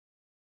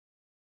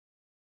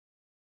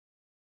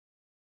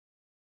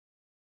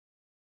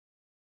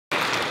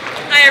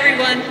Hi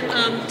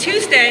everyone.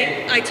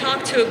 Tuesday I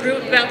talked to a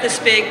group about this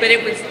big, but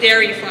it was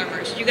dairy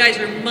farmers. You guys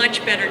are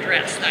much better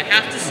dressed, I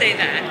have to say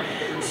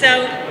that.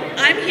 So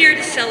I'm here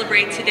to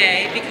celebrate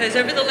today because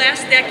over the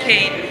last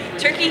decade,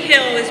 Turkey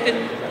Hill has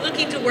been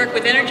looking to work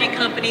with energy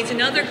companies and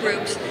other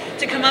groups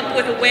to come up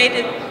with a way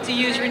to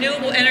use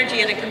renewable energy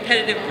at a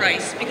competitive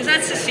price, because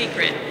that's the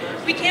secret.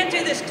 We can't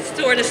do this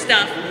sort of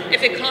stuff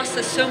if it costs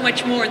us so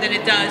much more than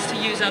it does to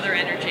use other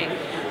energy.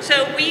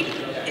 So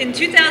in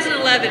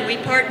 2011, we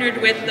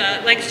partnered with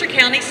Lancaster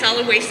County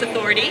Solid Waste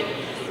Authority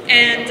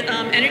and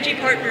Energy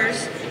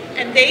Partners,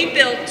 and they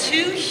built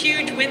 2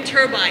 huge wind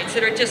turbines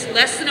that are just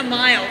less than a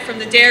mile from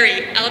the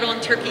dairy out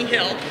on Turkey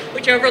Hill,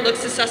 which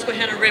overlooks the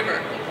Susquehanna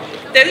River.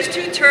 Those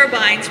 2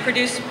 turbines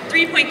produce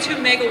 3.2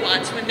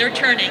 megawatts when they're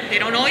turning. They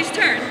don't always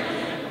turn,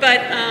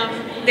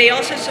 but they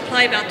also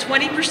supply about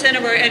 20%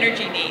 of our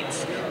energy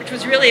needs, which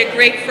was really a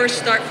great first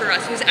start for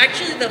us. It was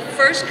actually the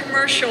first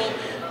commercial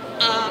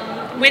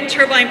wind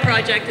turbine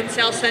project in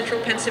south central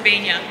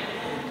Pennsylvania.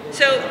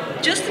 So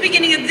just the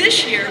beginning of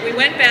this year, we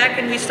went back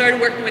and we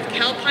started working with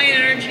Calpine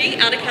Energy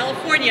out of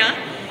California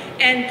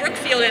and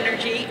Brookfield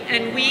Energy,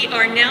 and we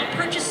are now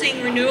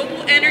purchasing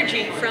renewable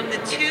energy from the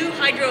 2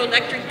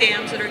 hydroelectric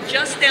dams that are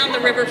just down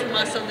the river from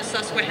us on the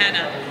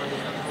Susquehanna.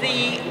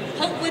 The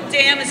Hopewood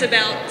Dam is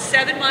about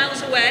 7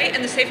 miles away,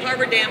 and the Safe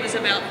Harbor Dam is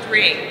about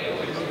 3.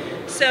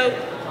 So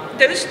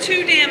those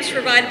 2 dams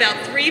provide about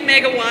 3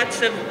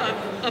 megawatts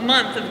a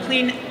month of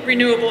clean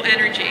renewable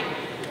energy.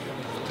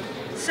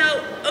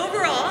 So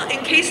overall,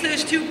 in case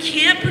those 2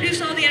 can't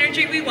produce all the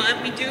energy we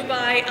want, we do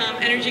buy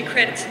energy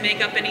credits to make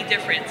up any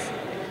difference.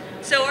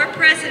 So our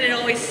president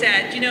always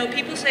said, you know,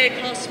 people say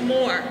it costs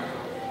more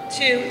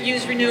to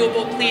use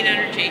renewable clean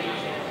energy,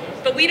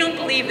 but we don't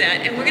believe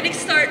that, and we're going to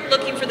start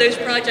looking for those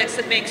projects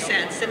that make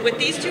sense. And with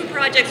these 2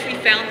 projects, we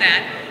found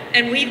that,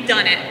 and we've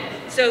done it.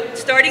 So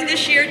starting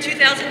this year,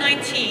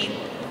 2019,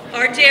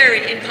 our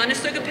dairy in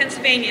Conestoga,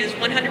 Pennsylvania is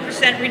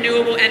 100%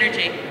 renewable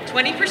energy.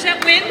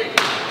 20% wind,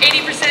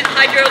 80%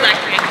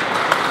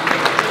 hydroelectric.